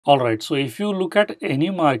All right, so if you look at any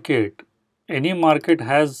market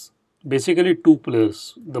has basically two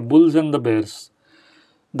players, the bulls and the bears.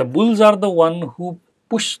 The bulls are the one who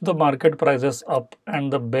push the market prices up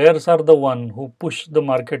and the bears are the one who push the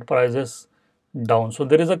market prices down. So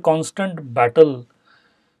there is a constant battle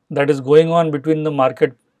that is going on between the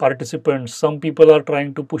market participants. Some people are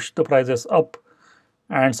trying to push the prices up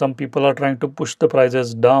and some people are trying to push the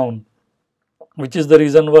prices down, which is the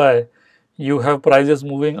reason why you have prices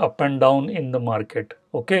moving up and down in the market.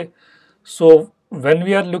 Okay, so when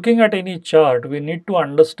we are looking at any chart, we need to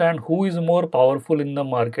understand who is more powerful in the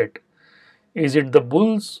market. Is it the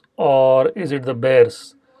bulls or is it the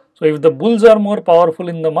bears? So if the bulls are more powerful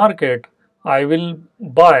in the market, I will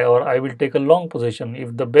buy or I will take a long position.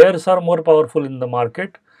 If the bears are more powerful in the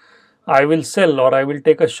market, I will sell or I will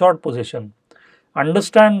take a short position.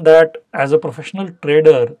 Understand that as a professional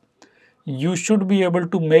trader, you should be able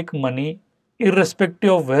to make money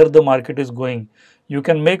irrespective of where the market is going. You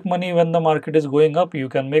can make money when the market is going up, you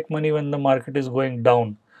can make money when the market is going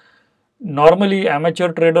down. Normally,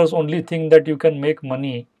 amateur traders only think that you can make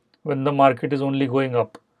money when the market is only going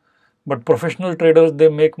up. But professional traders, they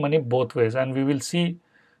make money both ways, and we will see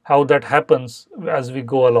how that happens as we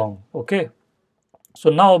go along. Okay.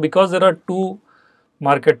 So now, because there are two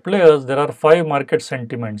market players, there are five market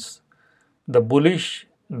sentiments: the bullish,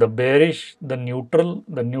 the bearish, the neutral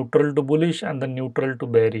to bullish, and the neutral to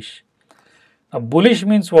bearish. Bullish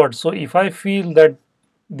means what? So if I feel that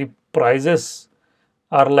the prices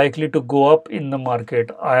are likely to go up in the market,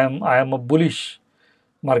 I am a bullish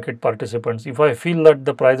market participant. If I feel that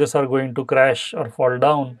the prices are going to crash or fall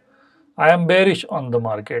down, I am bearish on the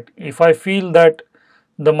market. If I feel that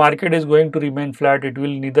the market is going to remain flat, it will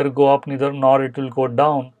neither go up neither nor it will go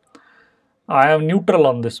down, I am neutral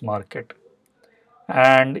on this market.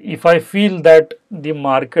 And if I feel that the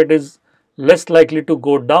market is less likely to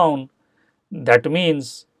go down, that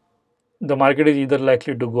means the market is either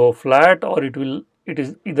likely to go flat or it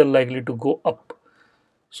is either likely to go up.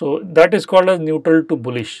 So that is called as neutral to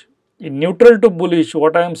bullish. In neutral to bullish,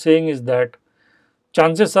 what I am saying is that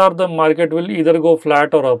chances are the market will either go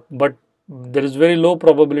flat or up, but there is very low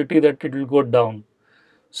probability that it will go down.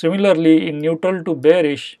 Similarly, in neutral to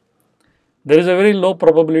bearish, there is a very low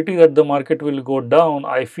probability that the market will go down.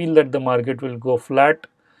 I feel that the market will go flat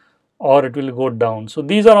or it will go down. So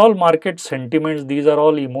these are all market sentiments, these are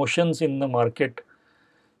all emotions in the market.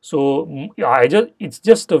 So it's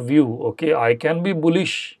just a view. Okay, I can be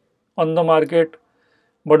bullish on the market,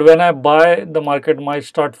 but when I buy, the market might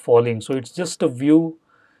start falling. So it's just a view,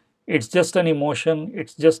 it's just an emotion,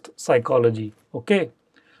 it's just psychology. Okay,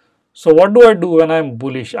 so what do I do when I'm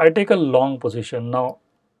bullish? I take a long position. Now,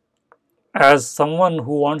 as someone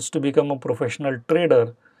who wants to become a professional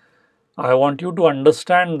trader, I want you to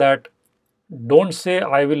understand that don't say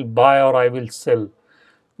I will buy or I will sell.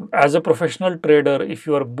 As a professional trader, if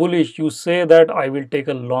you are bullish, you say that I will take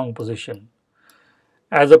a long position.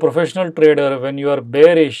 As a professional trader, when you are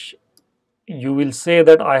bearish, you will say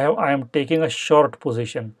that I am taking a short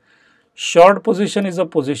position. Short position is a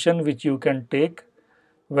position which you can take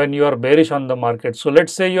when you are bearish on the market. So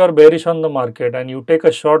let's say you are bearish on the market and you take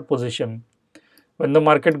a short position. When the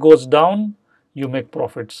market goes down, you make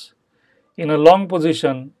profits. In a long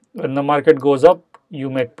position, when the market goes up, you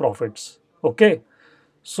make profits. Okay.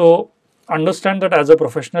 So understand that as a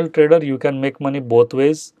professional trader, you can make money both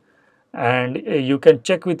ways, and you can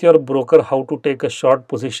check with your broker how to take a short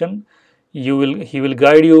position. He will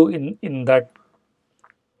guide you in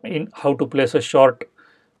how to place a short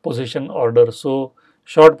position order. So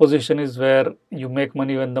short position is where you make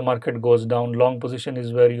money when the market goes down. Long position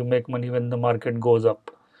is where you make money when the market goes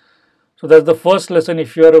up. So that's the first lesson.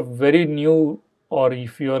 If you are a very new or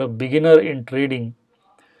if you are a beginner in trading,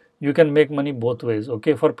 you can make money both ways.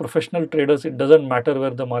 Okay, for professional traders, it doesn't matter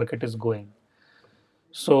where the market is going.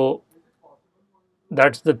 So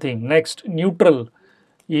that's the thing. Next, neutral.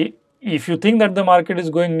 If you think that the market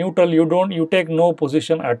is going neutral, you take no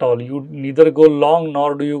position at all. You neither go long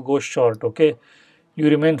nor do you go short. Okay, you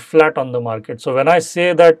remain flat on the market. So when I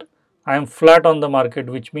say that I am flat on the market,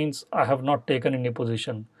 which means I have not taken any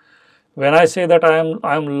position. When I say that I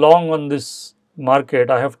am long on this market,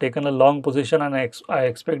 I have taken a long position and I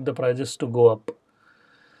expect the prices to go up.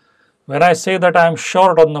 When I say that I am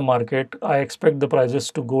short on the market, I expect the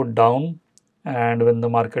prices to go down, and when the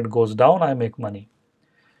market goes down, I make money.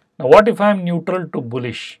 Now, what if I am neutral to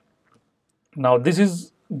bullish? Now, this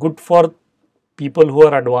is good for people who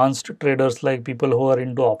are advanced traders, like people who are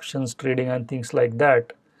into options trading and things like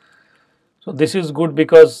that. So, this is good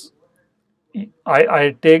because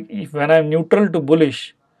I take, when I am neutral to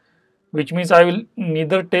bullish, which means I will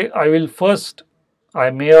neither take, I will first I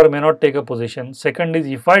may or may not take a position. Second is,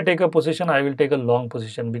 if I take a position, I will take a long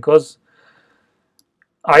position, because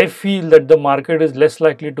I feel that the market is less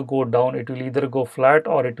likely to go down. It will either go flat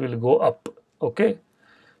or it will go up. Okay.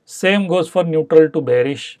 Same goes for neutral to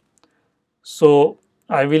bearish. So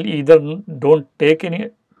I will either don't take any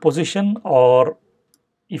position, or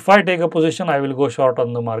if I take a position, I will go short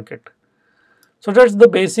on the market. So that's the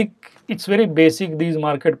basic, it's very basic, these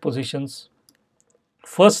market positions.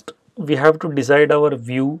 First, we have to decide our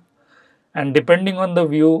view, and depending on the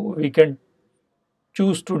view, we can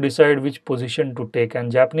choose to decide which position to take.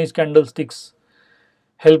 And Japanese candlesticks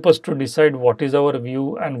help us to decide what is our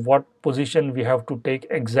view and what position we have to take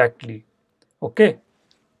exactly. Okay.